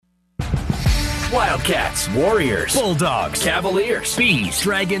Wildcats, Warriors, Bulldogs, Cavaliers, Bees,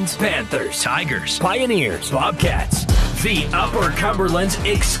 Dragons, Panthers, Tigers, Pioneers, Bobcats. The Upper Cumberland's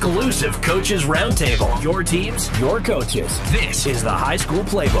exclusive Coaches Roundtable. Your teams, your coaches. This is the High School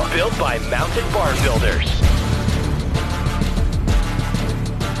Playbook, built by Mountain Barn Builders.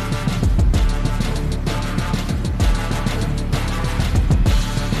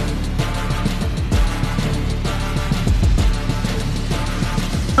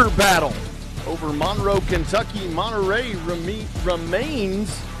 Battle over Monroe, Kentucky. Monterey remains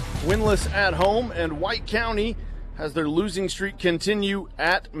winless at home, and White County has their losing streak continue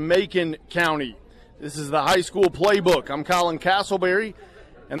at Macon County. This is the High School Playbook. I'm Colin Castleberry,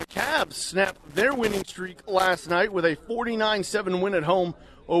 and the Cavs snapped their winning streak last night with a 49-7 win at home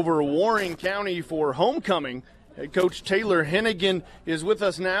over Warren County for homecoming. Head coach Taylor Hennigan is with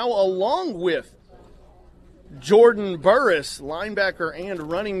us now, along with Jordan Burris, linebacker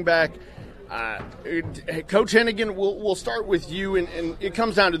and running back. Coach Hennigan, we'll start with you, and it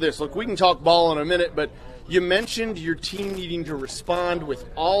comes down to this. Look, we can talk ball in a minute, but you mentioned your team needing to respond with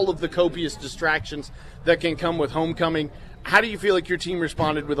all of the copious distractions that can come with homecoming. How do you feel like your team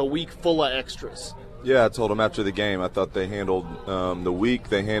responded with a week full of extras? Yeah, I told them after the game, I thought they handled the week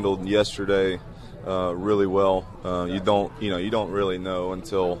they handled yesterday really well. You don't really know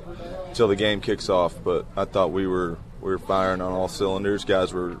until the game kicks off. But I thought we were firing on all cylinders.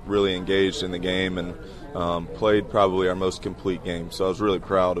 Guys were really engaged in the game and played probably our most complete game. So I was really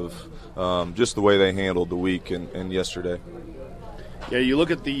proud of just the way they handled the week and yesterday. Yeah, you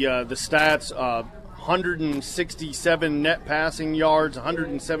look at the stats. 167 net passing yards,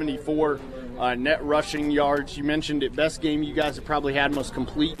 174 net rushing yards. You mentioned it, best game you guys have probably had, most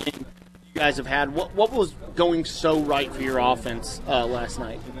complete game you guys have had. What was going so right for your offense last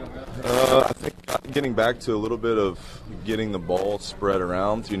night? I think getting back to a little bit of getting the ball spread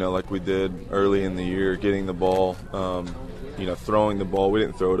around, like we did early in the year, getting the ball, throwing the ball. We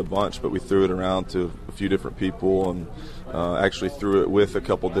didn't throw it a bunch, but we threw it around to a few different people and actually threw it with a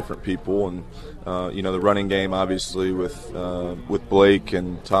couple different people. And, the running game, obviously, with Blake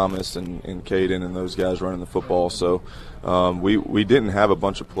and Thomas and Caden and those guys running the football. So we didn't have a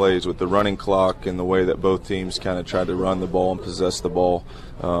bunch of plays with the running clock and the way that both teams kind of tried to run the ball and possess the ball.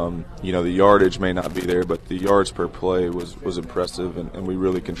 The yardage may not be there, but the yards per play was impressive, and we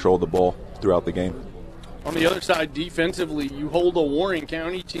really controlled the ball throughout the game. On the other side, defensively, you hold a Warren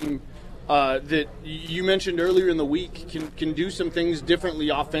County team that you mentioned earlier in the week can do some things differently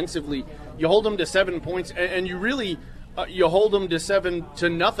offensively. You hold them to 7 points, and you really you hold them to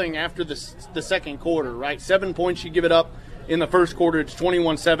 7-0 after the second quarter, right? 7 points, you give it up in the first quarter. It's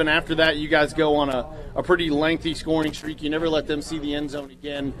 21-7. After that, you guys go on a pretty lengthy scoring streak. You never let them see the end zone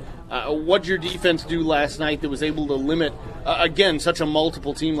again. What'd your defense do last night that was able to limit, again, such a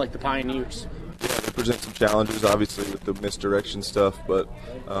multiple team like the Pioneers? Yeah, they present some challenges, obviously, with the misdirection stuff. But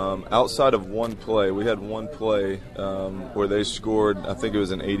outside of one play, we had one play where they scored, I think it was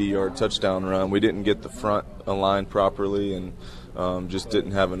an 80-yard touchdown run. We didn't get the front aligned properly and just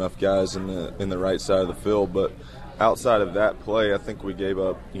didn't have enough guys in the right side of the field. But outside of that play, I think we gave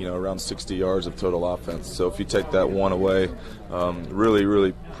up, around 60 yards of total offense. So if you take that one away, really,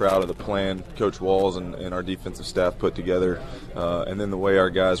 really proud of the plan Coach Walls and our defensive staff put together. And then the way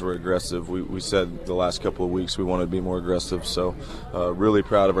our guys were aggressive. We said the last couple of weeks we wanted to be more aggressive. So really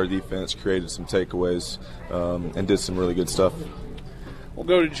proud of our defense, created some takeaways, and did some really good stuff. We'll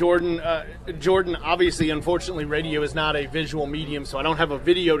go to Jordan. Jordan, obviously, unfortunately, radio is not a visual medium, so I don't have a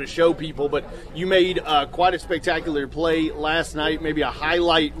video to show people, but you made quite a spectacular play last night, maybe a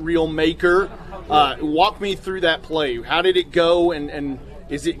highlight reel maker. Walk me through that play. How did it go, and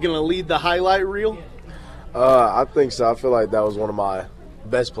is it going to lead the highlight reel? I think so. I feel like that was one of my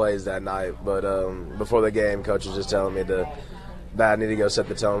best plays that night, but before the game, Coach was just telling me that I need to go set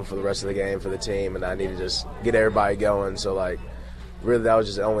the tone for the rest of the game for the team, and I need to just get everybody going. So, really, that was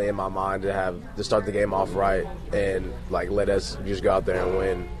just only in my mind to start the game off right and let us just go out there and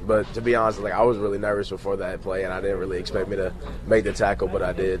win. But to be honest, I was really nervous before that play, and I didn't really expect me to make the tackle, but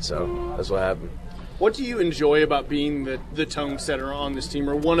I did. So that's what happened. What do you enjoy about being the tone setter on this team,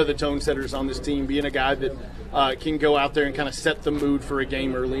 or one of the tone setters on this team, being a guy that can go out there and kind of set the mood for a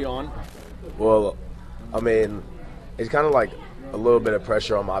game early on? Well, I mean, it's kind of like a little bit of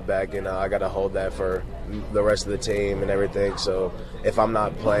pressure on my back, and I got to hold that for the rest of the team and everything. So if I'm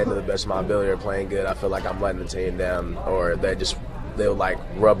not playing to the best of my ability or playing good, I feel like I'm letting the team down, or they'll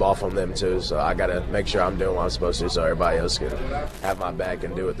rub off on them too. So I got to make sure I'm doing what I'm supposed to, so everybody else can have my back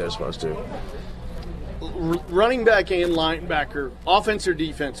and do what they're supposed to. running back and linebacker, offense or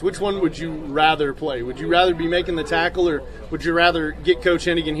defense, which one would you rather play? Would you rather be making the tackle, or would you rather get Coach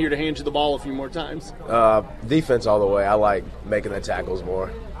Hennigan here to hand you the ball a few more times? Defense all the way. I like making the tackles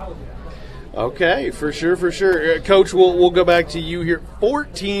more. Okay, for sure. Coach, we'll go back to you here.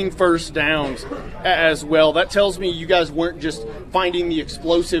 14 first downs as well. That tells me you guys weren't just finding the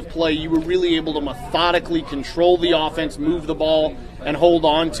explosive play. You were really able to methodically control the offense, move the ball, and hold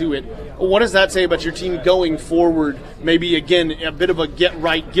on to it. What does that say about your team going forward? Maybe, again, a bit of a get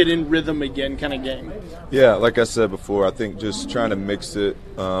right, get in rhythm again kind of game. Yeah, like I said before, I think just trying to mix it.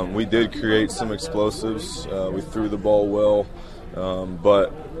 We did create some explosives. We threw the ball well.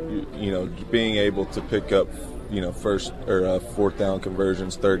 But being able to pick up, first or fourth down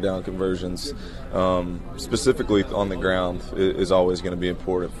conversions, third down conversions, specifically on the ground, is always going to be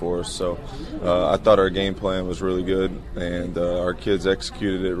important for us. So I thought our game plan was really good, and our kids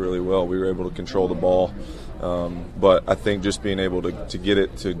executed it really well. We were able to control the ball. But I think just being able to get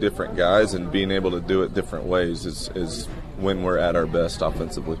it to different guys and being able to do it different ways is when we're at our best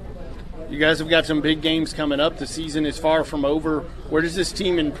offensively. You guys have got some big games coming up. The season is far from over. Where does this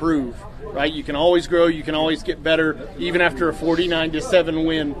team improve? Right? You can always grow. You can always get better. Even after a 49-7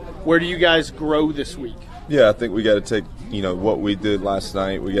 win, where do you guys grow this week? Yeah, I think we got to take, what we did last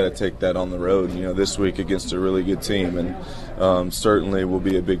night, we got to take that on the road, this week against a really good team. And certainly will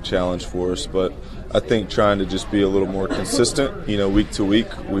be a big challenge for us. But I think trying to just be a little more consistent, week to week.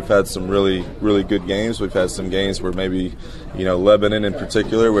 We've had some really, really good games. We've had some games where maybe, Lebanon in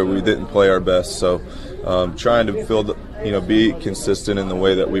particular, where we didn't play our best. So trying to be consistent in the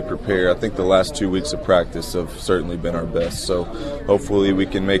way that we prepare. I think the last 2 weeks of practice have certainly been our best. So hopefully we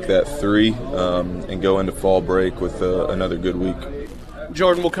can make that 3 and go into fall break with another good week.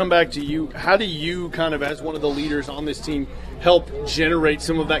 Jordan, we'll come back to you. How do you kind of, as one of the leaders on this team, help generate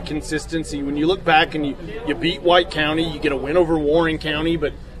some of that consistency? When you look back and you beat White County, you get a win over Warren County,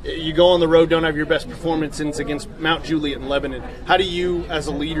 but you go on the road, don't have your best performances against Mount Juliet and Lebanon. How do you, as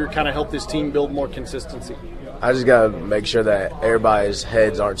a leader, kind of help this team build more consistency? I just got to make sure that everybody's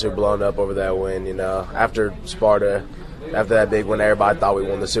heads aren't too blown up over that win. After Sparta, after that big win, everybody thought we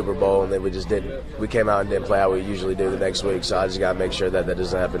won the Super Bowl, and then we just didn't. We came out and didn't play how we usually do the next week. So I just got to make sure that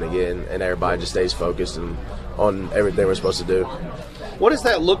doesn't happen again, and everybody just stays focused and on everything we're supposed to do. What does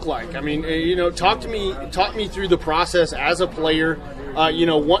that look like? I mean, talk me through the process as a player.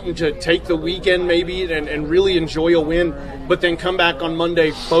 Wanting to take the weekend maybe and really enjoy a win, but then come back on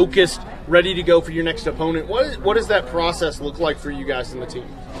Monday focused, ready to go for your next opponent. What does that process look like for you guys in the team?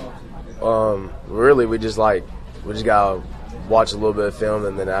 Really, we just gotta watch a little bit of film,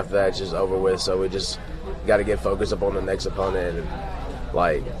 and then after that, it's just over with. So we just got to get focused up on the next opponent,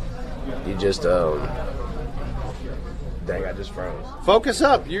 and you just dang, I just froze. Focus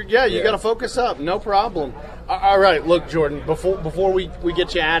up. You got to focus up. No problem. All right, look, Jordan, before we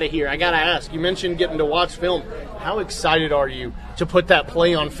get you out of here, I got to ask, you mentioned getting to watch film. How excited are you to put that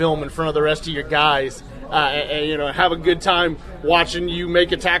play on film in front of the rest of your guys and have a good time watching you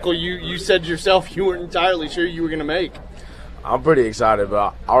make a tackle you said yourself you weren't entirely sure you were going to make? I'm pretty excited,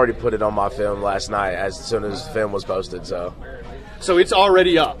 but I already put it on my film last night as soon as the film was posted, So it's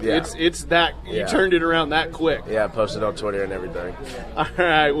already up. Yeah. It's that you turned it around that quick. Yeah, I posted on Twitter and everything. All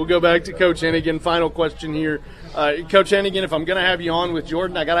right, we'll go back to Coach Hennigan. Final question here. Coach Hennigan, if I'm going to have you on with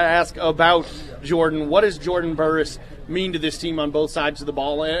Jordan, I got to ask about Jordan. What does Jordan Burris mean to this team on both sides of the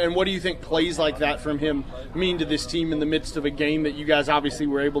ball? And what do you think plays like that from him mean to this team in the midst of a game that you guys obviously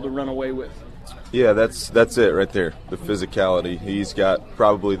were able to run away with? Yeah, that's it right there, the physicality. He's got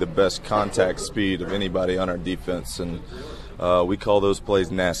probably the best contact speed of anybody on our defense, and we call those plays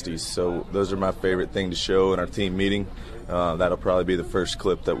nasties. So those are my favorite thing to show in our team meeting. That'll probably be the first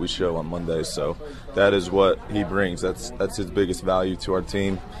clip that we show on Monday. So that is what he brings. That's his biggest value to our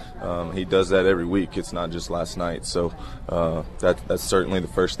team. He does that every week. It's not just last night. So that's certainly the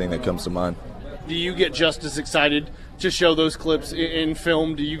first thing that comes to mind. Do you get just as excited to show those clips in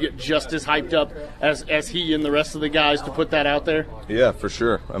film? Do you get just as hyped up as he and the rest of the guys to put that out there? Yeah, for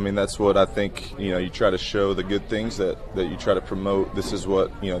sure. I mean, that's what I think, you try to show the good things that you try to promote. This is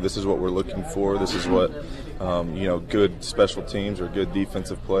what we're looking for. This is what, good special teams or good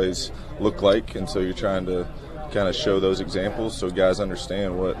defensive plays look like. And so you're trying to kind of show those examples so guys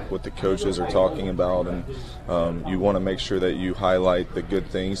understand what the coaches are talking about, and you want to make sure that you highlight the good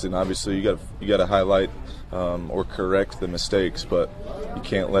things, and obviously you got to highlight or correct the mistakes, but you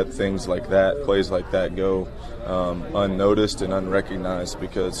can't let things like that, plays like that, go unnoticed and unrecognized,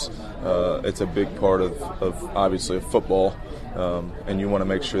 because it's a big part of obviously of football, and you want to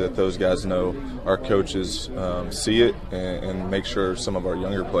make sure that those guys know our coaches see it, and make sure some of our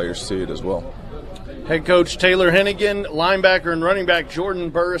younger players see it as well. Head coach Taylor Hennigan, linebacker and running back Jordan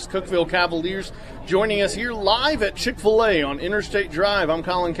Burris, Cookeville Cavaliers, joining us here live at Chick-fil-A on Interstate Drive. I'm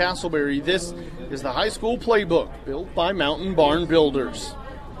Colin Castleberry. This is the High School Playbook, built by Mountain Barn Builders.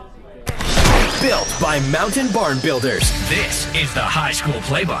 Built by Mountain Barn Builders. This is the High School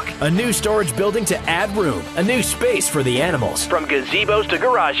Playbook. A new storage building to add room. A new space for the animals. From gazebos to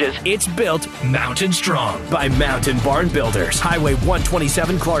garages, it's built mountain strong by Mountain Barn Builders. Highway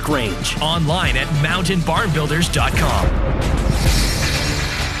 127 Clark Range. Online at mountainbarnbuilders.com.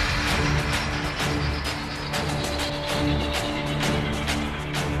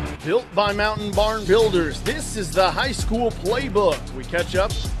 Built by Mountain Barn Builders. This is the High School Playbook. We catch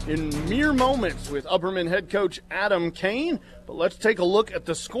up in mere moments with Upperman head coach Adam Kane. But let's take a look at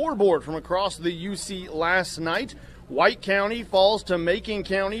the scoreboard from across the UC last night. White County falls to Macon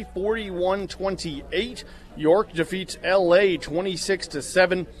County 41-28. York defeats LA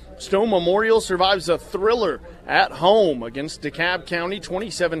 26-7. Stone Memorial survives a thriller at home against Dekalb County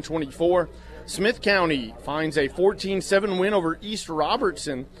 27-24. Smith County finds a 14-7 win over East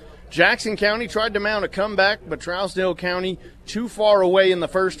Robertson. Jackson County tried to mount a comeback, but Trousdale County, too far away in the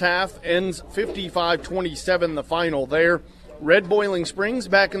first half, ends 55-27 the final there. Red Boiling Springs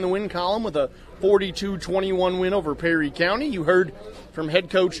back in the win column with a 42-21 win over Perry County. You heard from head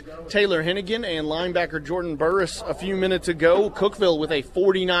coach Taylor Hennigan and linebacker Jordan Burris a few minutes ago. Cookeville with a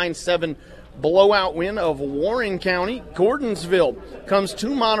 49-7 blowout win of Warren County. Gordonsville comes to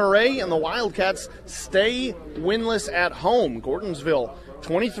Monterey, and the Wildcats stay winless at home. Gordonsville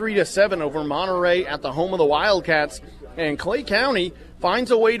 23-7 over Monterey at the home of the Wildcats. And Clay County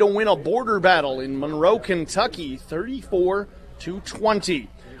finds a way to win a border battle in Monroe, Kentucky, 34-20.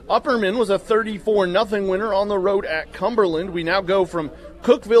 Upperman was a 34-0 winner on the road at Cumberland. We now go from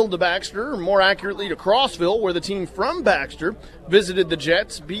Cookeville to Baxter, or more accurately to Crossville, where the team from Baxter visited the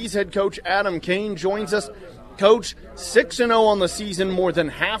Jets. Bees head coach Adam Kane joins us. Coach, 6-0 on the season, more than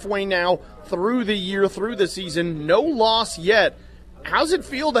halfway now through the year, through the season. No loss yet. How's it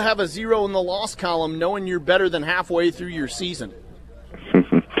feel to have a 0 in the loss column, knowing you're better than halfway through your season?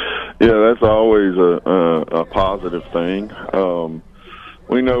 Yeah, that's always a positive thing.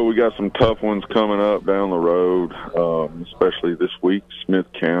 We know we got some tough ones coming up down the road, especially this week. Smith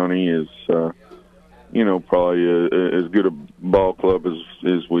County is, probably as good a ball club as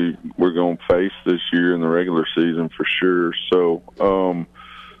we're going to face this year in the regular season for sure. So,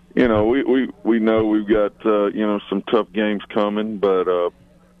 we know we've got some tough games coming, but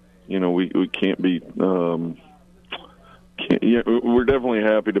we can't be. We're definitely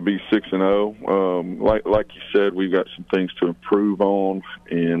happy to be 6-0. Like you said, we've got some things to improve on,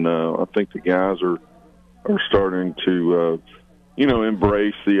 and I think the guys are starting to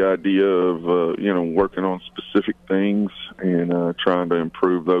embrace the idea of working on specific things and trying to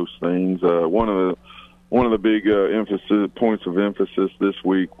improve those things. One of the big points of emphasis this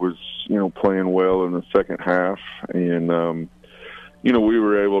week was playing well in the second half, and we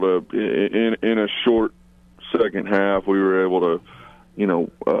were able to in a short second half we were able to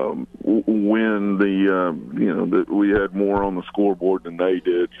win that we had more on the scoreboard than they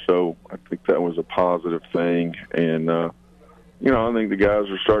did. So I think that was a positive thing, and I think the guys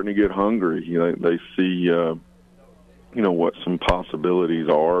are starting to get hungry. They see what some possibilities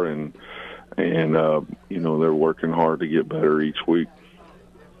are, and they're working hard to get better each week.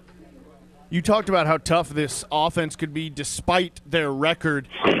 You talked about how tough this offense could be despite their record.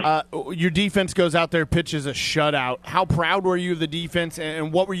 Your defense goes out there, pitches a shutout. How proud were you of the defense,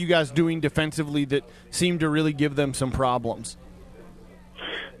 and what were you guys doing defensively that seemed to really give them some problems?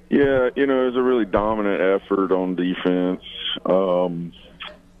 Yeah, it was a really dominant effort on defense.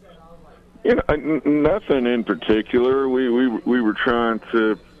 Nothing in particular. We were trying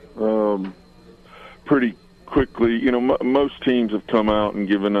to pretty quickly. Most teams have come out and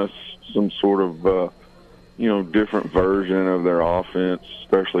given us some sort of different version of their offense,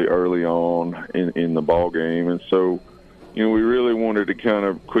 especially early on in the ball game, and so we really wanted to kind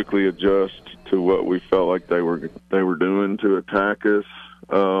of quickly adjust to what we felt like they were doing to attack us.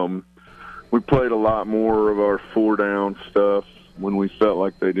 We played a lot more of our 4-down stuff when we felt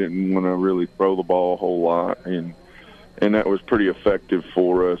like they didn't want to really throw the ball a whole lot, and that was pretty effective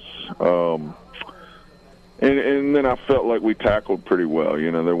for us. And then I felt like we tackled pretty well.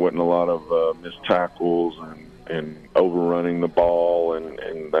 There wasn't a lot of missed tackles and overrunning the ball and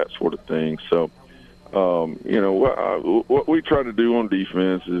that sort of thing. So, what we try to do on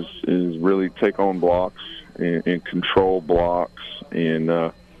defense is really take on blocks and control blocks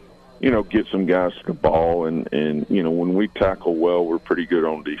and, get some guys to the ball. And when we tackle well, we're pretty good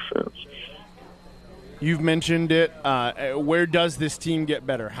on defense. You've mentioned it. Where does this team get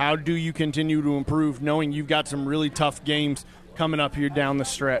better? How do you continue to improve, knowing you've got some really tough games coming up here down the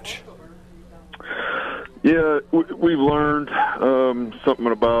stretch? Yeah, we've learned something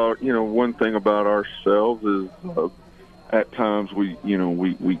about, one thing about ourselves is at times we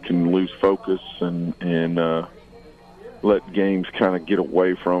can lose focus and let games kind of get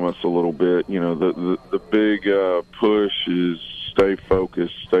away from us a little bit. The big push is stay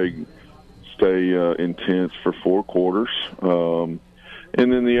focused, stay intense for 4 quarters. And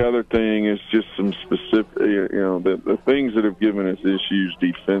then the other thing is just some specific, the things that have given us issues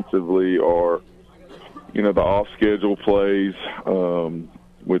defensively are, the off-schedule plays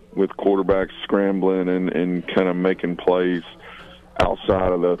with quarterbacks scrambling and kind of making plays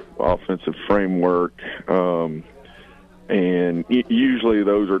outside of the offensive framework. And usually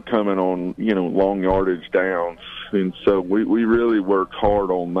those are coming on, long yardage downs. And so we really worked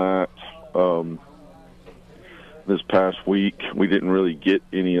hard on that this past week. We didn't really get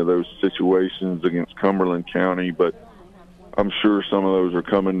any of those situations against Cumberland County, but I'm sure some of those are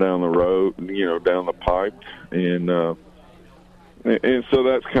coming down the road, down the pipe. And so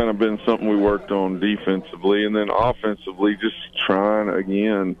that's kind of been something we worked on defensively. And then offensively, just trying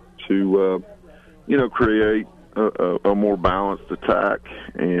again to, create a more balanced attack.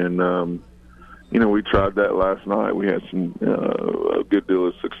 And, we tried that last night. We had a good deal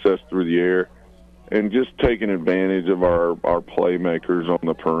of success through the air and just taking advantage of our playmakers on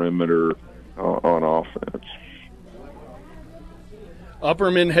the perimeter on offense.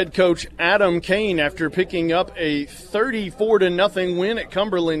 Upperman head coach Adam Kane, after picking up a 34-0 win at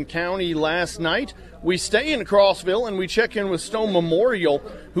Cumberland County last night. We stay in Crossville and we check in with Stone Memorial,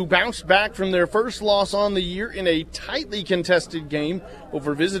 who bounced back from their first loss on the year in a tightly contested game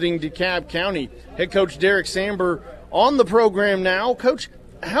over visiting Dekalb County. Head coach Derek Samber on the program now. Coach,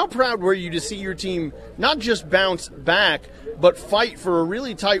 how proud were you to see your team not just bounce back, but fight for a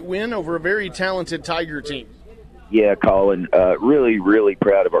really tight win over a very talented Tiger team? Yeah, Colin, really, really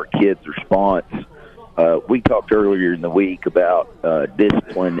proud of our kids' response. We talked earlier in the week about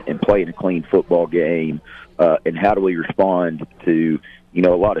discipline and playing a clean football game, and how do we respond to, a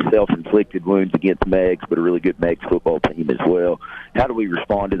lot of self-inflicted wounds against Megs, but a really good Megs football team as well. How do we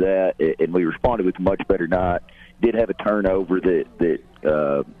respond to that? And we responded with a much better night. Did have a turnover that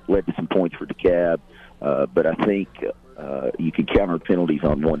led to some points for Dekalb, but I think you can counter penalties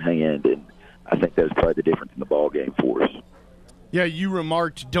on one hand, and I think that was probably the difference in the ball game for us. Yeah, you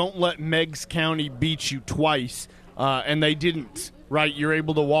remarked, don't let Meigs County beat you twice, and they didn't, right? You're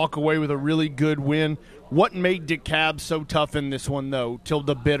able to walk away with a really good win. What made Dekalb so tough in this one, though, till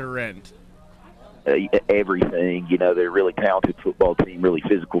the bitter end? Everything. They're a really talented football team, really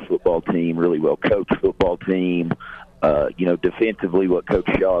physical football team, really well-coached football team. Defensively, what Coach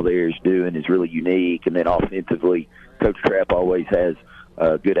Shaw there is doing is really unique, and then offensively, Coach Trapp always has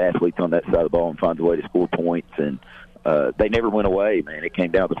good athletes on that side of the ball and finds a way to score points, and they never went away, man. It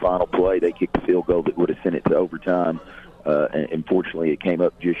came down to the final play. They kicked a field goal that would have sent it to overtime, and unfortunately it came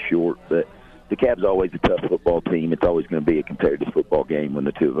up just short. But Dekalb's always a tough football team. It's always going to be a competitive football game when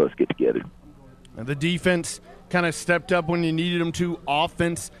the two of us get together. And the defense kind of stepped up when you needed them to.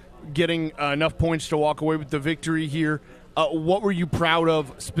 Offense getting enough points to walk away with the victory here. What were you proud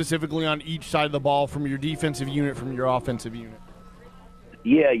of specifically on each side of the ball from your defensive unit, from your offensive unit?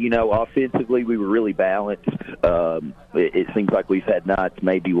 Yeah, offensively we were really balanced. It seems like we've had nights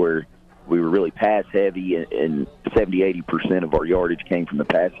maybe where we were really pass-heavy, and 70-80% of our yardage came from the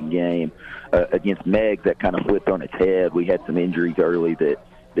passing game. Against Meg, that kind of flipped on its head. We had some injuries early that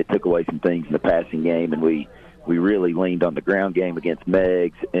took away some things in the passing game, and we really leaned on the ground game against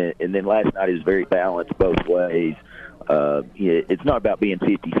Megs. And then last night it was very balanced both ways. It's not about being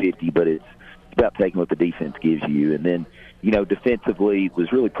 50-50, but it's about taking what the defense gives you. And then, defensively,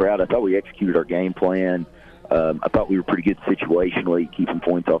 was really proud. I thought we executed our game plan. I thought we were pretty good situationally, keeping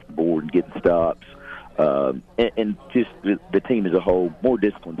points off the board and getting stops. And just the team as a whole, more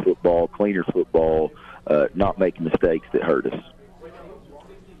disciplined football, cleaner football, not making mistakes that hurt us.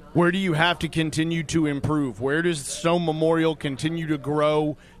 Where do you have to continue to improve? Where does Stone Memorial continue to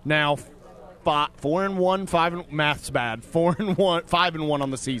grow now? 4-1, 5 math's bad. 4-1, 5-1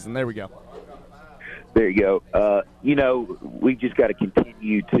 on the season. There we go. There you go. We just got to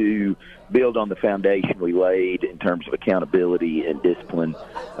continue to build on the foundation we laid in terms of accountability and discipline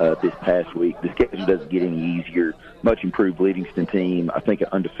this past week. The schedule doesn't get any easier. Much improved Livingston team. I think an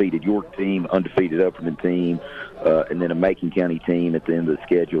undefeated York team, undefeated Upperman team, and then a Macon County team at the end of the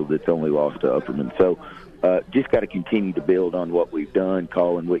schedule that's only lost to Upperman. So just got to continue to build on what we've done,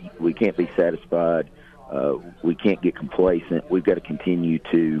 Colin. We can't be satisfied. We can't get complacent. We've got to continue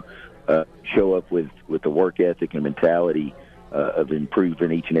to show up with the work ethic and mentality of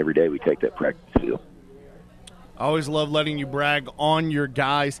improving each and every day we take that practice field. I always love letting you brag on your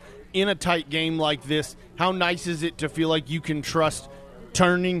guys. In a tight game like this, how nice is it to feel like you can trust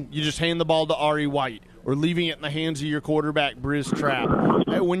turning, you just hand the ball to Ari White, or leaving it in the hands of your quarterback, Briz Trapp?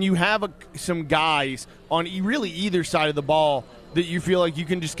 When you have some guys on really either side of the ball that you feel like you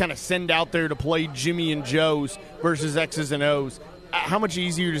can just kind of send out there to play Jimmy and Joe's versus X's and O's, how much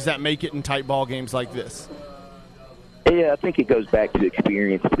easier does that make it in tight ball games like this? Yeah, I think it goes back to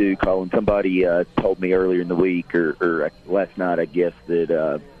experience, too, Colin. Somebody told me earlier in the week or last night, I guess,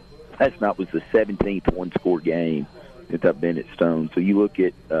 that last night was the 17th one-score game since I've been at Stone. So you look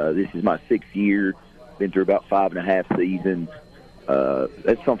at this is my 6th year, been through about 5.5 seasons.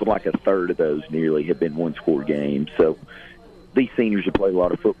 That's something like a third of those nearly have been one-score games. So these seniors have played a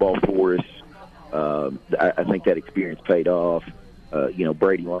lot of football for us. I think that experience paid off.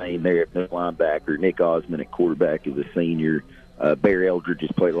 Brady Lane there at middle linebacker, Nick Osmond at quarterback is a senior. Bear Eldridge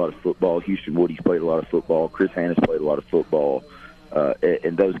has played a lot of football. Houston Woody's played a lot of football. Chris Hanna's played a lot of football.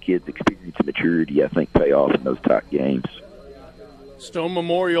 And those kids' experience and maturity, I think, pay off in those tight games. Stone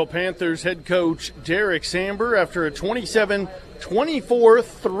Memorial Panthers head coach Derek Samber after a 27-24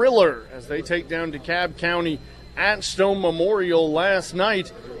 thriller as they take down Dekalb County at Stone Memorial last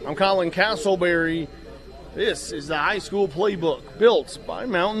night. I'm Colin Castleberry. This is the High School Playbook, built by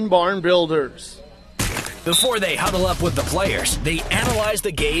Mountain Barn Builders. Before they huddle up with the players, they analyze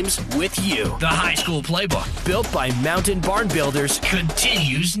the games with you. The High School Playbook, built by Mountain Barn Builders,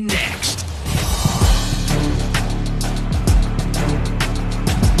 continues next.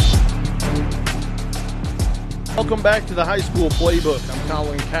 Welcome back to the High School Playbook. I'm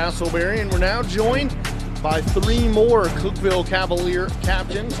Colin Castleberry, and we're now joined by 3 more Cookeville Cavalier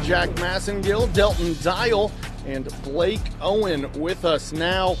captains, Jack Massengill, Delton Dial, and Blake Owen with us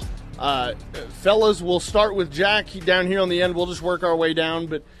now. Fellas, we'll start with Jack down here on the end. We'll just work our way down.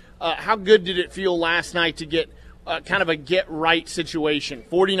 But how good did it feel last night to get kind of a get-right situation?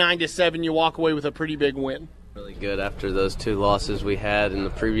 49-7, you walk away with a pretty big win. Really good after those 2 losses we had in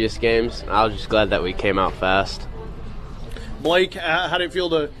the previous games. I was just glad that we came out fast. Blake, how did it feel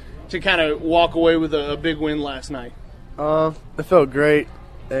to kind of walk away with a big win last night? It felt great,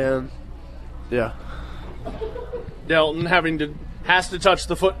 and yeah. Delton has to touch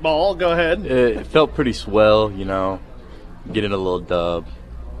the football. Go ahead. It felt pretty swell, getting a little dub.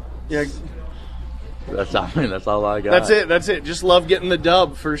 Yeah. That's all I got. That's it. Just love getting the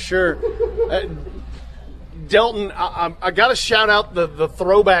dub for sure. Delton, I got to shout out the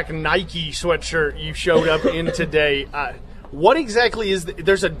throwback Nike sweatshirt you showed up in today. What exactly is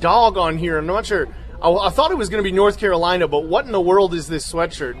there's a dog on here. I'm not sure. I thought it was going to be North Carolina, but what in the world is this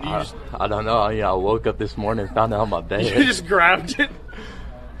sweatshirt? I don't know. I woke up this morning and found it on my bed. You just grabbed it?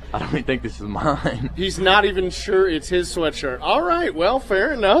 I don't even think this is mine. He's not even sure it's his sweatshirt. All right, well,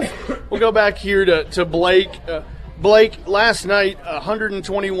 fair enough. We'll go back here to Blake. Blake, last night,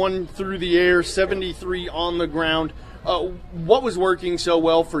 121 through the air, 73 on the ground. What was working so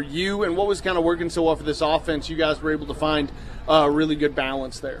well for you, and what was kind of working so well for this offense? You guys were able to find a really good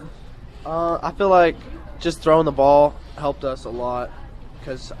balance there. I feel like just throwing the ball helped us a lot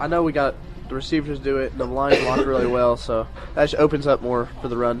because I know we got the receivers do it, and the line block really well, so that just opens up more for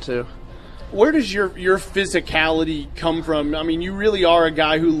the run too. Where does your physicality come from? I mean, you really are a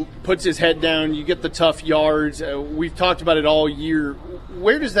guy who puts his head down. You get the tough yards. We've talked about it all year.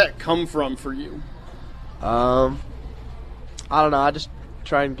 Where does that come from for you? I don't know. I just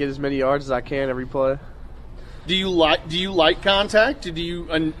try and get as many yards as I can every play. Do you like contact? Do you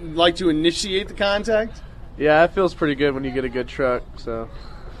like to initiate the contact? Yeah, it feels pretty good when you get a good truck. So,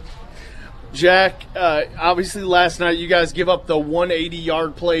 Jack, obviously last night you guys give up the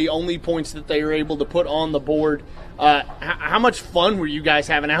 180-yard play, only points that they were able to put on the board. How much fun were you guys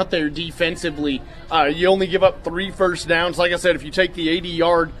having out there defensively? You only give up 3 first downs. Like I said, if you take the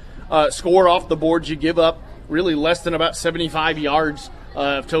 80-yard score off the board, you give up really less than about 75 yards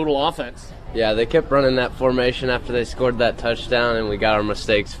of total offense. Yeah, they kept running that formation after they scored that touchdown, and we got our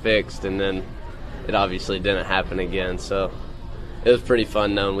mistakes fixed, and then it obviously didn't happen again. So it was pretty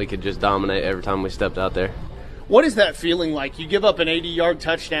fun knowing we could just dominate every time we stepped out there. What is that feeling like? You give up an 80-yard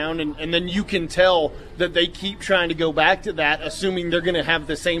touchdown, and then you can tell that they keep trying to go back to that, assuming they're going to have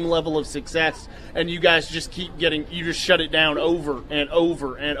the same level of success, and you guys just keep you just shut it down over and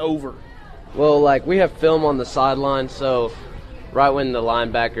over and over. Well, we have film on the sideline, so right when the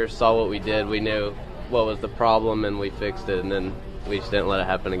linebackers saw what we did, we knew what was the problem, and we fixed it, and then we just didn't let it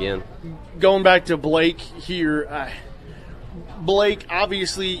happen again. Going back to Blake here, Blake,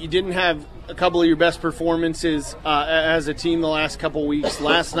 obviously you didn't have a couple of your best performances as a team the last couple weeks.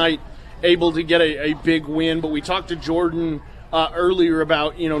 Last night, able to get a big win, but we talked to Jordan earlier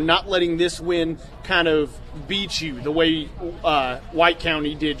about, not letting this win kind of beat you the way White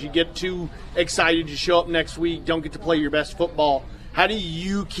County did. You get too excited, you show up next week, don't get to play your best football. How do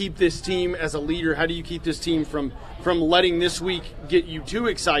you keep this team as a leader? How do you keep this team from letting this week get you too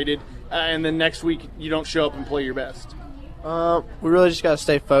excited and then next week you don't show up and play your best? We really just got to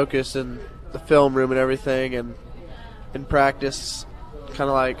stay focused in the film room and everything, and in practice, kind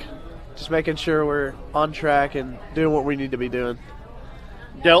of like just making sure we're on track and doing what we need to be doing.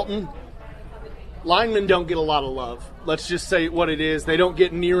 Delton, linemen don't get a lot of love. Let's just say what it is. They don't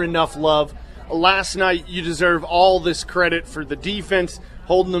get near enough love. Last night, you deserve all this credit for the defense,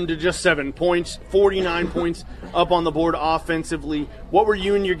 holding them to just 7 points, 49 points up on the board offensively. What were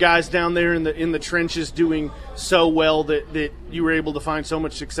you and your guys down there in the trenches doing so well that you were able to find so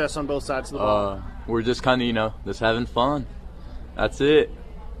much success on both sides of the ball? We're just kind of, just having fun. That's it.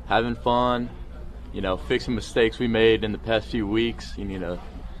 Having fun, fixing mistakes we made in the past few weeks,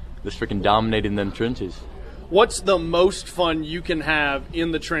 just freaking dominating them trenches. What's the most fun you can have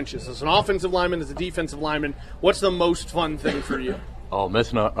in the trenches? As an offensive lineman, as a defensive lineman, what's the most fun thing for you? Oh,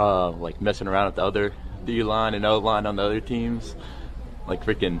 messing around with the other D-line and O-line on the other teams. Like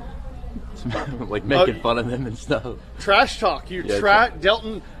freaking, making fun of them and stuff. Trash talk.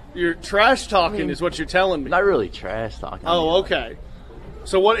 Delton, you're trash talking is what you're telling me. Not really trash talking. Oh, okay.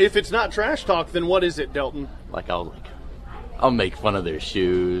 So what if it's not trash talk, then what is it, Delton? I'll make fun of their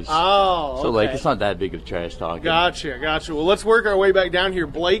shoes. Oh, okay. So, it's not that big of trash talking. Gotcha. Well, let's work our way back down here.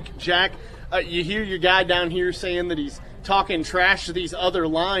 Blake, Jack, you hear your guy down here saying that he's talking trash to these other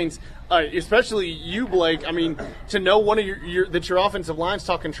lines, especially you, Blake. I mean, to know one of your offensive line's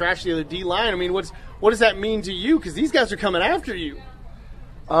talking trash to the other D-line, I mean, what does that mean to you? Because these guys are coming after you.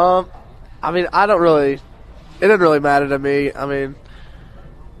 It doesn't really matter to me.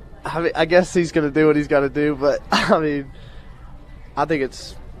 I guess he's going to do what he's got to do, but, I think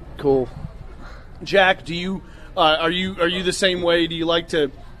it's cool. Jack, do you are you the same way? Do you like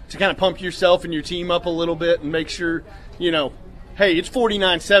to kind of pump yourself and your team up a little bit and make sure, hey, it's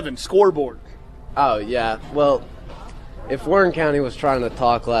 49-7 scoreboard? Oh, yeah. Well, if Warren County was trying to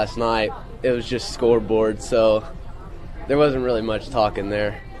talk last night, it was just scoreboard, so there wasn't really much talking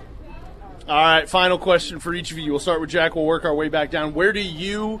there. All right, final question for each of you. We'll start with Jack. We'll work our way back down. Where do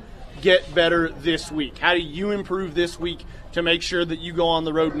you get better this week? How do you improve this week to make sure that you go on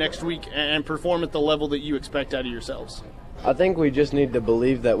the road next week and perform at the level that you expect out of yourselves? I think we just need to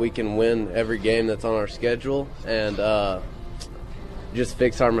believe that we can win every game that's on our schedule and just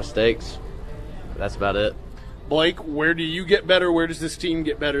fix our mistakes. That's about it. Blake, where do you get better? Where does this team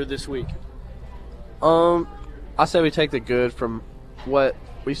get better this week? I say we take the good from what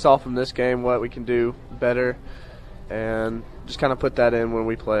we saw from this game, what we can do better, and just kind of put that in when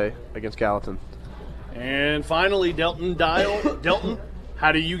we play against Gallatin. And finally, Delton Dial. Delton,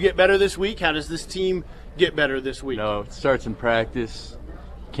 how do you get better this week? How does this team get better this week? It starts in practice.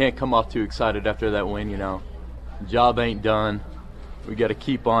 Can't come off too excited after that win, Job ain't done. We got to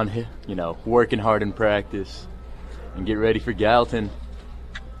keep on, working hard in practice and get ready for Gallatin.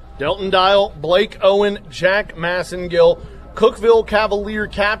 Delton Dial, Blake Owen, Jack Massengill, Cookeville Cavalier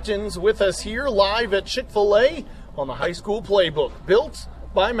captains with us here live at Chick-fil-A on the High School Playbook, built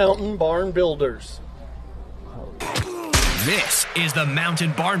by Mountain Barn Builders. This is the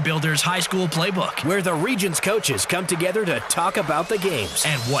Mountain Barn Builders High School Playbook, where the region's coaches come together to talk about the games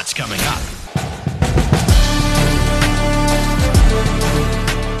and what's coming up.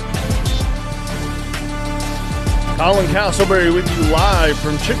 Colin Castleberry with you live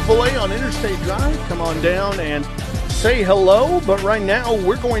from Chick-fil-A on Interstate Drive. Come on down and say hello. But right now,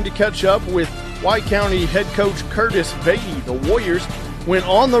 we're going to catch up with White County head coach Curtis Beatty. The Warriors went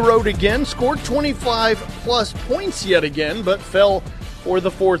on the road again, scored 25-plus points yet again, but fell for the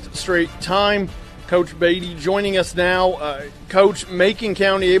fourth straight time. Coach Beatty joining us now. Coach, Macon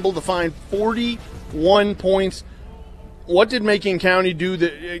County able to find 41 points. What did Macon County do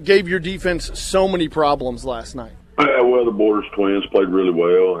that gave your defense so many problems last night? Well, the Borders Twins played really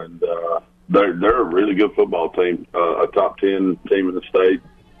well, and they're a really good football team, a top 10 team in the state.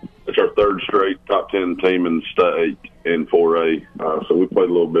 It's our third straight top 10 team in the state in 4A. So we played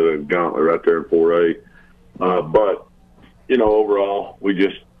a little bit of gauntlet right there in 4A. But, overall,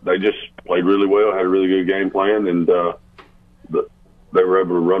 they just played really well, had a really good game plan, and they were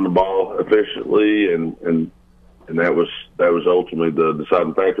able to run the ball efficiently, and that was ultimately the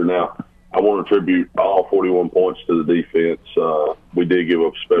deciding factor. Now, I want to attribute all 41 points to the defense. We did give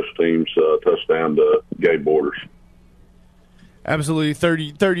up a special teams touchdown to Gabe Borders. Absolutely,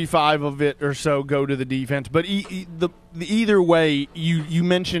 35 of it or so go to the defense. But either way, you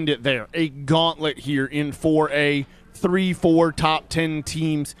mentioned it there, a gauntlet here in 4A, 3-4 top 10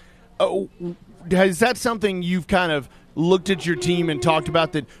 teams. Is that something you've kind of looked at your team and talked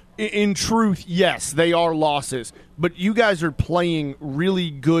about that, in truth, yes, they are losses, but you guys are playing really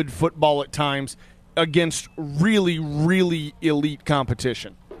good football at times against really, really elite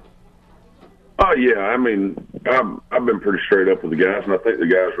competition? Oh, yeah. I mean, I've been pretty straight up with the guys, and I think the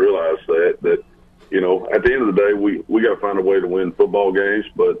guys realize that you know, at the end of the day, we got to find a way to win football games,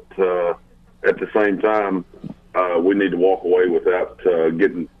 but at the same time, we need to walk away without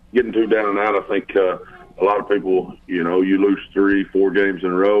getting too down and out. I think a lot of people, you know, you lose 3-4 games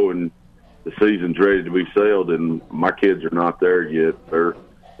in a row, and the season's ready to be sailed, and my kids are not there yet.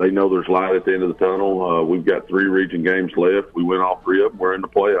 They know there's light at the end of the tunnel. We've got 3 region games left. We win all 3 of them. We're in the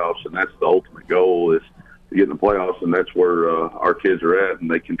playoffs, and that's the ultimate goal, is to get in the playoffs, and that's where our kids are at, and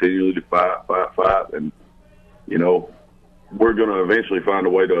they continually fight. And, you know, we're going to eventually find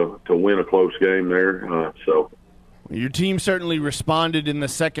a way to win a close game there. Your team certainly responded in the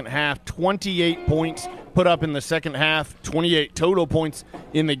second half. 28 points put up in the second half, 28 total points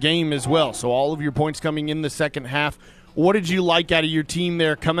in the game as well. So all of your points coming in the second half. What did you like out of your team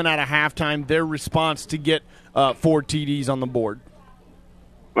there coming out of halftime, their response to get 4 TDs on the board?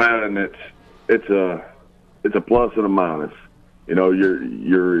 Well, and it's a plus and a minus. You know,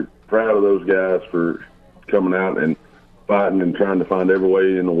 you're proud of those guys for coming out and fighting and trying to find every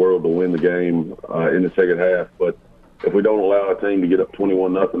way in the world to win the game in the second half. But if we don't allow a team to get up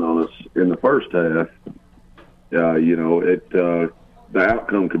 21-0 on us in the first half, you know, the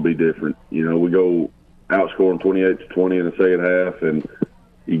outcome could be different. You know, we go outscore them 28-20 in the second half, and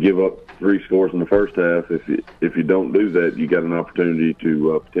you give up 3 scores in the first half. If you don't do that, you got an opportunity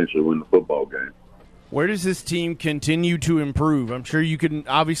to potentially win the football game. Where does this team continue to improve? I'm sure you can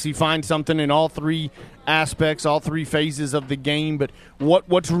obviously find something in all 3 aspects, all 3 phases of the game, but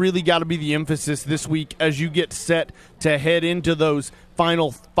what's really got to be the emphasis this week as you get set to head into those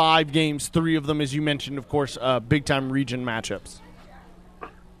final 5 games, 3 of them, as you mentioned, of course, big-time region matchups?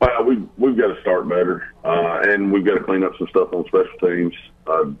 Well, we've got to start better, and we've got to clean up some stuff on special teams.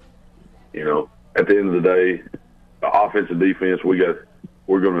 You know, at the end of the day, the offense and defense, we're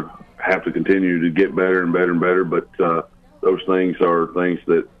going to have to continue to get better and better and better, but those things are things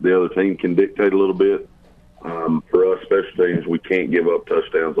that the other team can dictate a little bit. For us, special teams, we can't give up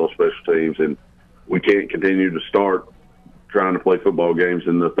touchdowns on special teams, and we can't continue to start trying to play football games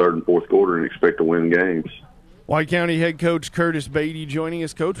in the 3rd and 4th quarter and expect to win games. White County head coach Curtis Beatty joining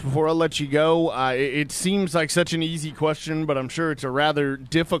us. Coach, before I let you go, it seems like such an easy question, but I'm sure it's a rather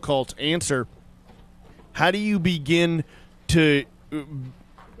difficult answer. How do you begin to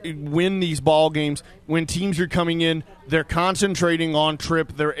win these ball games when teams are coming in, they're concentrating on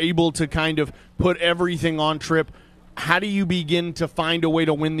Tripp, they're able to kind of put everything on Tripp? How do you begin to find a way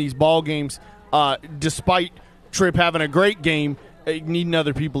to win these ball games despite Tripp having a great game, needing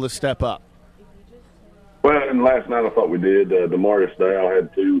other people to step up? Well, and last night I thought we did. DeMarius Dow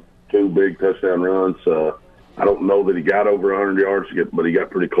had two big touchdown runs. I don't know that he got over 100 yards, but he got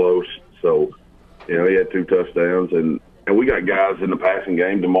pretty close. So, you know, he had 2 touchdowns. And we got guys in the passing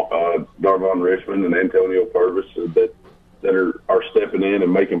game, Darvon Richmond and Antonio Purvis, that are stepping in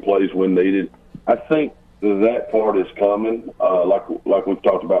and making plays when needed. I think that part is coming, like we've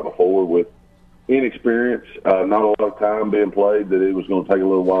talked about before, with inexperience, not a lot of time being played, that it was going to take a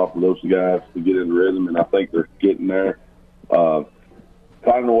little while for those guys to get in rhythm, and I think they're getting there. Finding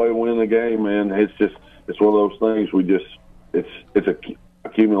a way to win the game, man, it's one of those things it's a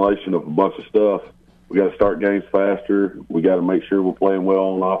accumulation of a bunch of stuff. We got to start games faster. We got to make sure we're playing well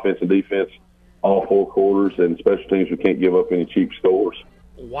on offense and defense all 4 quarters, and special teams, we can't give up any cheap scores.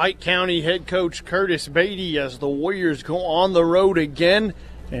 White County head coach Curtis Beatty as the Warriors go on the road again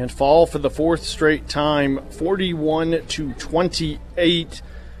and fall for the 4th straight time, 41-28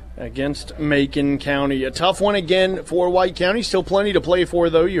 against Macon County. A tough one again for White County. Still plenty to play for,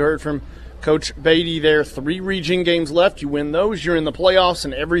 though. You heard from Coach Beatty there. 3 region games left. You win those, you're in the playoffs,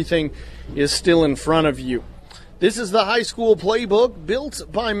 and everything is still in front of you. This is the High School Playbook, built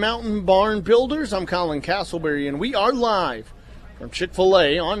by Mountain Barn Builders. I'm Colin Castleberry, and we are live from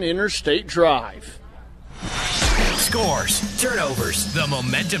Chick-fil-A on Interstate Drive. Scores, turnovers, the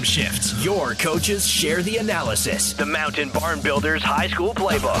momentum shifts. Your coaches share the analysis. The Mountain Barn Builders High School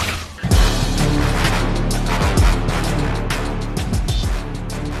Playbook.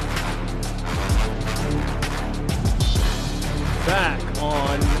 Back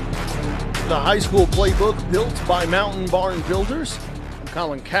on the High School Playbook, built by Mountain Barn Builders. I'm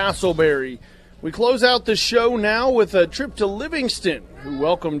Colin Castleberry We close out the show now with a trip to Livingston, who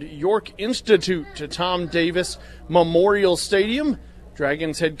welcomed York Institute to Tom Davis Memorial Stadium.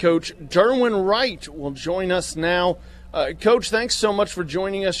 Dragons head coach Derwin Wright will join us now. Coach, thanks so much for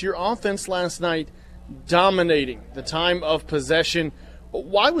joining us. Your offense last night dominating the time of possession.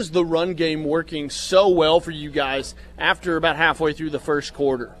 Why was the run game working so well for you guys after about halfway through the first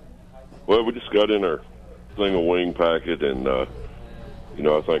quarter? Well, we just got in our single wing packet, and I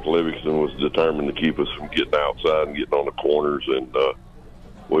think Livingston was determined to keep us from getting outside and getting on the corners, and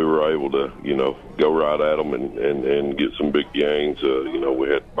we were able to, go right at them and get some big gains. We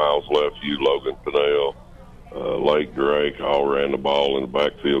had Miles Lefevue, Logan Pinnell, Lake Drake, all ran the ball in the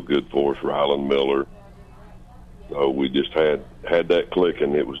backfield good for us, Rylan Miller. So we just had that click,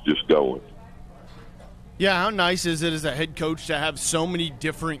 and it was just going. Yeah, how nice is it as a head coach to have so many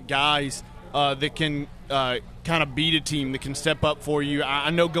different guys that can kind of beat a team, that can step up for you? I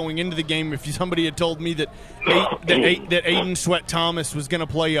know going into the game, if somebody had told me that Aiden Sweat-Thomas was going to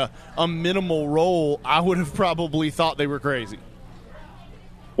play a minimal role, I would have probably thought they were crazy.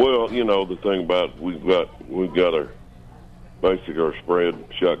 Well, the thing about we've got our spread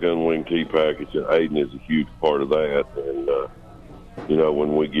shotgun wing T package, and Aiden is a huge part of that. And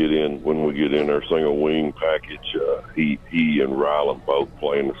when we get in our single wing package, he and Rylan both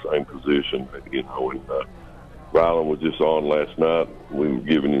play in the same position. And Rylan was just on last night. We were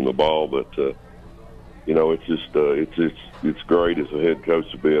giving him the ball, but it's great as a head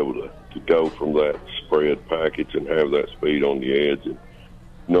coach to be able to go from that spread package and have that speed on the edge. And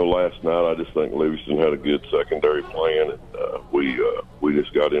last night I just think Livingston had a good secondary plan, and we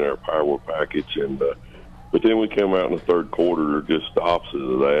just got in our power package, and but then we came out in the third quarter just the opposite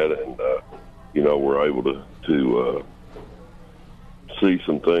of that, and we're able to see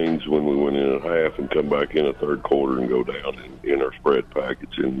some things when we went in at half and come back in the third quarter and go down in our spread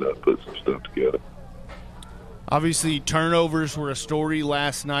package and put some stuff together. Obviously, turnovers were a story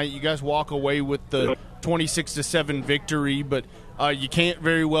last night. You guys walk away with the 26-7 victory, but you can't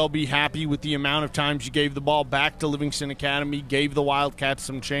very well be happy with the amount of times you gave the ball back to Livingston Academy, gave the Wildcats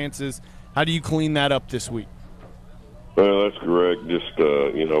some chances. How do you clean that up this week? Well, that's correct. Just,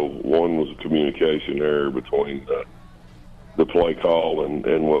 one was a communication error between the play call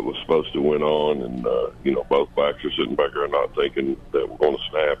and what was supposed to went on. And, both backs are sitting back there not thinking that we're going to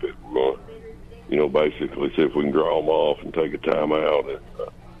snap it. We're going to, basically see if we can draw them off and take a timeout. And,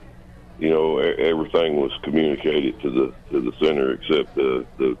 everything was communicated to the center except the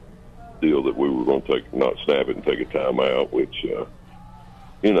deal that we were going to not snap it and take a timeout, which,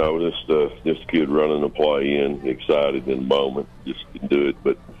 just a kid running the play in, excited in the moment, just didn't do it.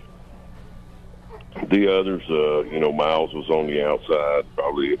 But the others, Miles was on the outside,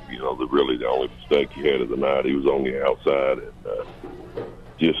 probably, the only mistake he had of the night. He was on the outside, and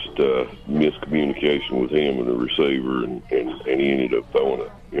just miscommunication with him and the receiver, and he ended up throwing an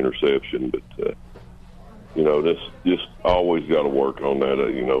interception. But, that's just always got to work on that.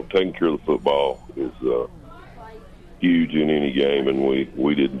 Taking care of the football is huge in any game, and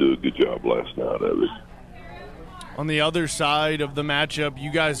we didn't do a good job last night of it. On the other side of the matchup,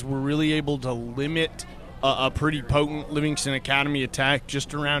 you guys were really able to limit a pretty potent Livingston Academy attack,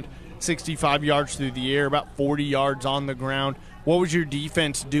 just around 65 yards through the air, about 40 yards on the ground. What was your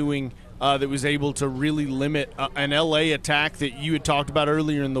defense doing that was able to really limit an L.A. attack that you had talked about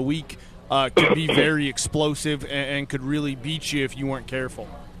earlier in the week could be very explosive and could really beat you if you weren't careful?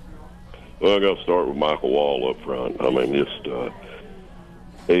 Well, I got to start with Michael Wall up front. I mean,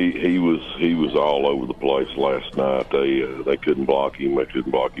 he was all over the place last night. They couldn't block him. They couldn't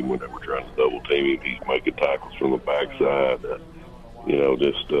block him when they were trying to double team him. He's making tackles from the backside.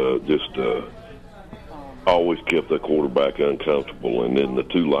 Always kept the quarterback uncomfortable. And then the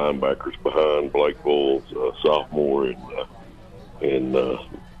two linebackers behind, Blake Bulls, sophomore, and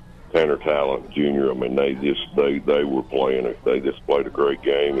Tanner Talent Jr. I mean, they were playing. They just played a great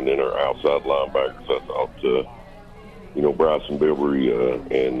game. And then our outside linebackers, I thought, Bryson Bilbrey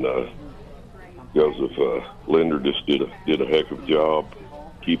and Joseph Linder just did a heck of a job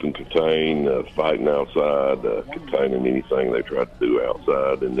keeping contained, fighting outside, containing anything they tried to do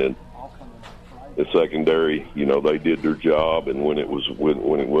outside. And then the secondary, they did their job. And when it was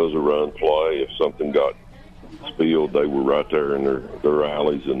a run play, if something got spilled, they were right there in their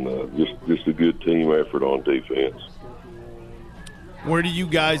alleys, and just a good team effort on defense. Where do you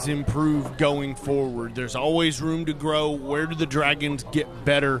guys improve going forward? There's always room to grow. Where do the Dragons get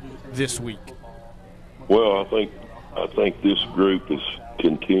better this week? Well, I think this group has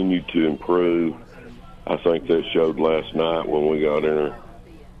continued to improve. I think that showed last night when we got in our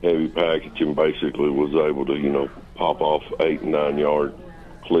heavy package and basically was able to, pop off 8 and 9 yard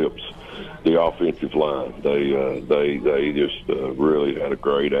clips the offensive line. They just really had a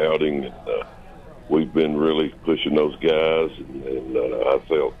great outing, and we've been really pushing those guys, and I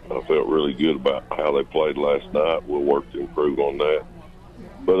felt really good about how they played last night. We'll work to improve on that.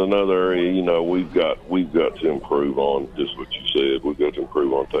 But another area, you know, we've got to improve on just what you said. We've got to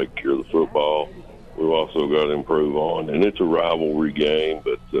improve on taking care of the football. We've also got to improve on, and it's a rivalry game,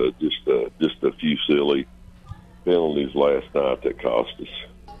 but just a few silly penalties last night that cost us.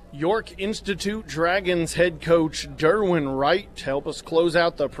 York Institute Dragons head coach Derwin Wright to help us close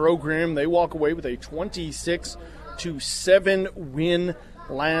out the program. They walk away with a 26-7 win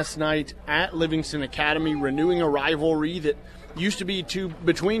last night at Livingston Academy, renewing a rivalry that used to be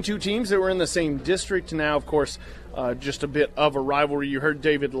between two teams that were in the same district. Now, of course, just a bit of a rivalry. You heard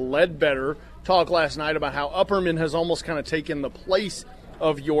David Ledbetter talk last night about how Upperman has almost kind of taken the place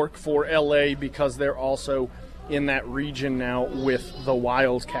of York for LA because they're also in that region now with the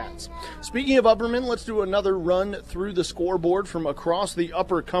Wildcats. Speaking of Upperman, let's do another run through the scoreboard from across the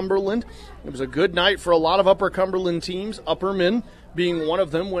Upper Cumberland. It was a good night for a lot of Upper Cumberland teams. Upperman, being one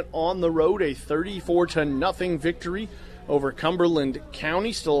of them, went on the road, a 34-0 victory over Cumberland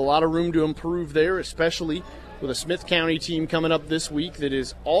County. Still a lot of room to improve there, especially with a Smith County team coming up this week that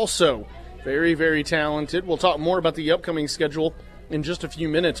is also very, very talented. We'll talk more about the upcoming schedule in just a few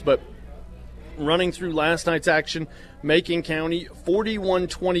minutes, but running through last night's action, Macon County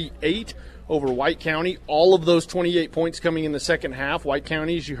 41-28 over White County. All of those 28 points coming in the second half. White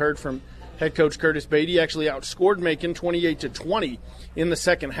County, as you heard from head coach Curtis Beatty, actually outscored Macon 28-20 in the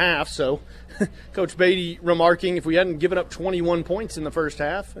second half. So Coach Beatty remarking, if we hadn't given up 21 points in the first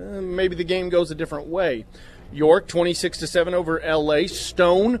half, maybe the game goes a different way. York 26-7 over LA.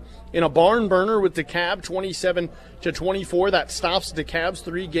 Stone in a barn burner with Dekalb 27-24. That stops Dekalb's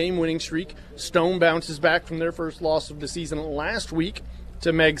 3-game winning streak. Stone bounces back from their first loss of the season last week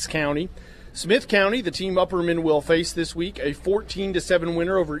to Meigs County. Smith County, the team Upperman will face this week, a 14-7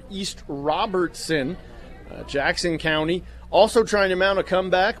 winner over East Robertson. Jackson County also trying to mount a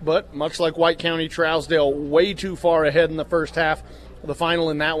comeback, but much like White County, Trousdale way too far ahead in the first half. The final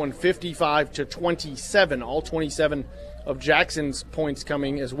in that one, 55-27. All 27 of Jackson's points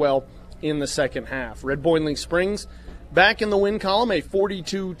coming as well in the second half. Red Boiling Springs back in the win column, a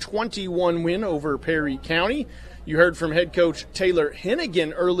 42-21 win over Perry County. You heard from head coach Taylor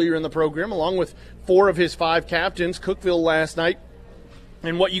Hennigan earlier in the program, along with 4 of his 5 captains. Cookeville last night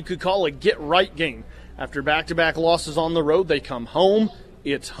in what you could call a get-right game. After back-to-back losses on the road, they come home.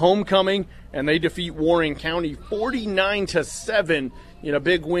 It's homecoming, and they defeat Warren County 49-7 in a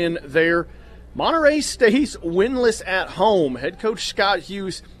big win there. Monterey stays winless at home. Head coach Scott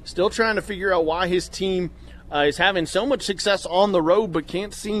Hughes still trying to figure out why his team is having so much success on the road but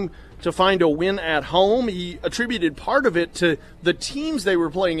can't seem to find a win at home. He attributed part of it to the teams they were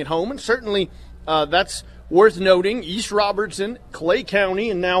playing at home, and certainly that's worth noting. East Robertson, Clay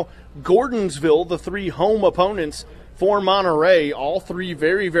County, and now Gordonsville, the 3 home opponents for Monterey, all 3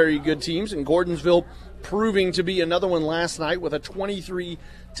 very, very good teams, and Gordonsville proving to be another one last night with a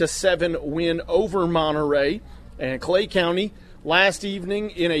 23-7 win over Monterey. And Clay County last evening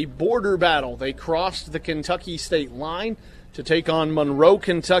in a border battle. They crossed the Kentucky state line to take on Monroe,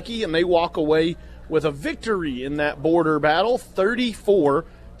 Kentucky, and they walk away with a victory in that border battle,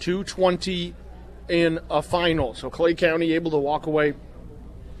 34-20 in a final. So Clay County able to walk away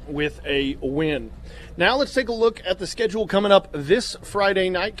with a win. Now let's take a look at the schedule coming up this Friday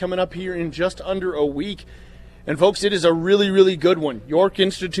night, coming up here in just under a week. And folks, it is a really, really good one. York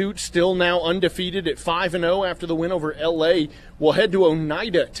Institute still now undefeated at 5-0 after the win over LA. We'll head to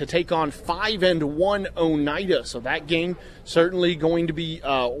Oneida to take on 5-1 Oneida. So that game certainly going to be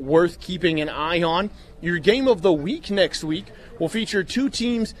worth keeping an eye on. Your game of the week next week will feature 2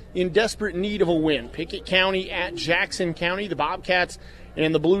 teams in desperate need of a win. Pickett County at Jackson County. The Bobcats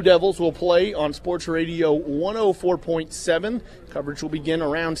and the Blue Devils will play on Sports Radio 104.7. Coverage will begin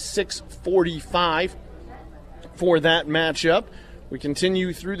around 6:45 for that matchup. We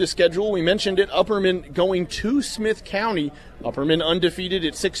continue through the schedule. We mentioned it, Upperman going to Smith County. Upperman undefeated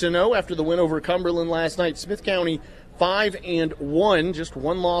at 6-0 after the win over Cumberland last night. Smith County 5-1, just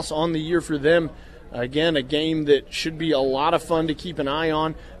 1 loss on the year for them. Again, a game that should be a lot of fun to keep an eye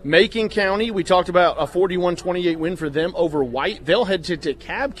on. Macon County, we talked about a 41-28 win for them over White. They'll head to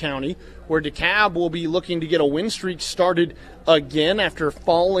Dekalb County, where Dekalb will be looking to get a win streak started again after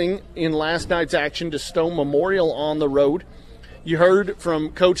falling in last night's action to Stone Memorial on the road. You heard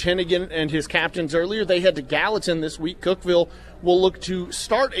from Coach Hennigan and his captains earlier. They head to Gallatin this week. Cookeville will look to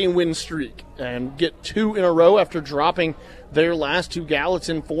start a win streak and get 2 in a row after dropping their last 2.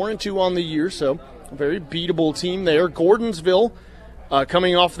 Gallatin 4-2 on the year, so a very beatable team there. Gordonsville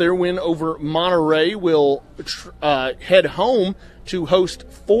coming off their win over Monterey, will head home to host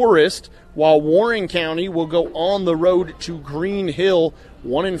Forest, while Warren County will go on the road to Green Hill.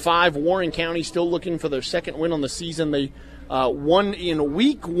 1-5, Warren County still looking for their second win on the season. They won in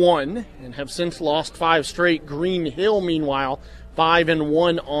week 1 and have since lost 5 straight. Green Hill, meanwhile,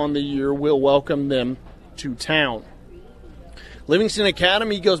 5-1 on the year, will welcome them to town. Livingston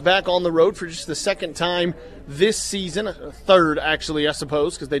Academy goes back on the road for just the second time this season. Third, actually, I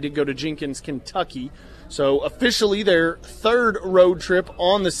suppose, because they did go to Jenkins, Kentucky. So officially their third road trip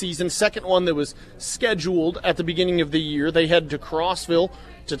on the season, second one that was scheduled at the beginning of the year. They head to Crossville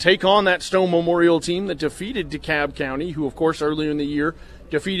to take on that Stone Memorial team that defeated Dekalb County, who, of course, earlier in the year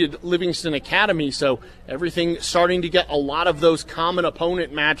defeated Livingston Academy. So everything starting to get a lot of those common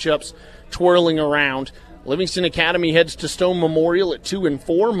opponent matchups twirling around. Livingston Academy heads to Stone Memorial at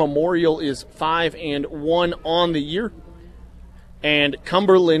 2-4. Memorial is 5-1 on the year. And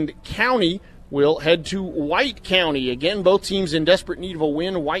Cumberland County will head to White County. Again, both teams in desperate need of a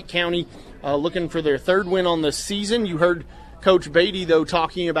win. White County looking for their third win on the season. You heard Coach Beatty, though,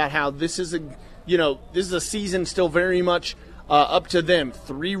 talking about how this is a season still very much up to them.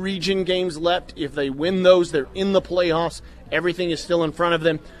 3 region games left. If they win those, they're in the playoffs. Everything is still in front of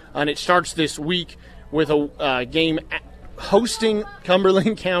them. And it starts this week with a game hosting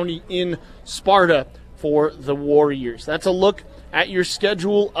Cumberland County in Sparta for the Warriors. That's a look at your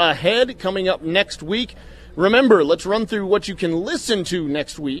schedule ahead coming up next week. Remember, let's run through what you can listen to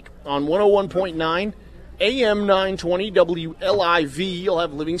next week on 101.9 AM 920 WLIV. You'll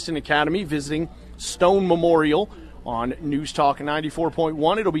have Livingston Academy visiting Stone Memorial on News Talk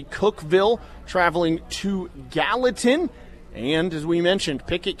 94.1. It'll be Cookeville traveling to Gallatin. And as we mentioned,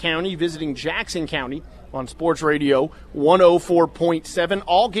 Pickett County visiting Jackson County on Sports Radio 104.7.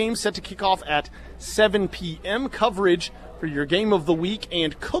 All games set to kick off at 7 p.m. Coverage for your game of the week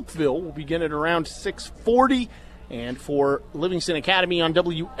and Cookeville will begin at around 6:40. And for Livingston Academy on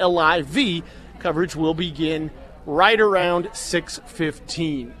WLIV, coverage will begin right around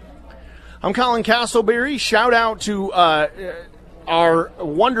 6:15. I'm Colin Castleberry. Shout out to our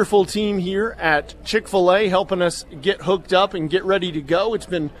wonderful team here at Chick-fil-A helping us get hooked up and get ready to go. It's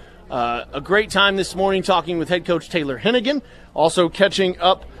been a great time this morning talking with head coach Taylor Hennigan. Also catching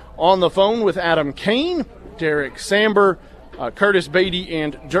up on the phone with Adam Kane, Derek Samber, Curtis Beatty,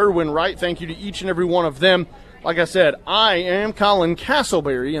 and Derwin Wright. Thank you to each and every one of them. Like I said, I am Colin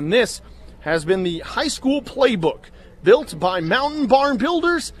Castleberry, and this has been the High School Playbook, built by Mountain Barn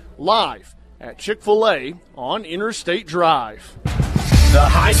Builders, live at Chick-fil-A on Interstate Drive. The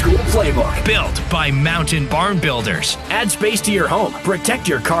High School Playbook, built by Mountain Barn Builders. Add space to your home, protect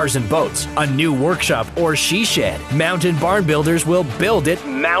your cars and boats, a new workshop or she shed. Mountain Barn Builders will build it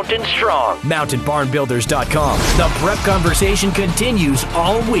mountain strong. MountainBarnBuilders.com. The prep conversation continues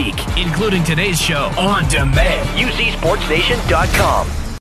all week, including today's show on demand. UCSportsStation.com.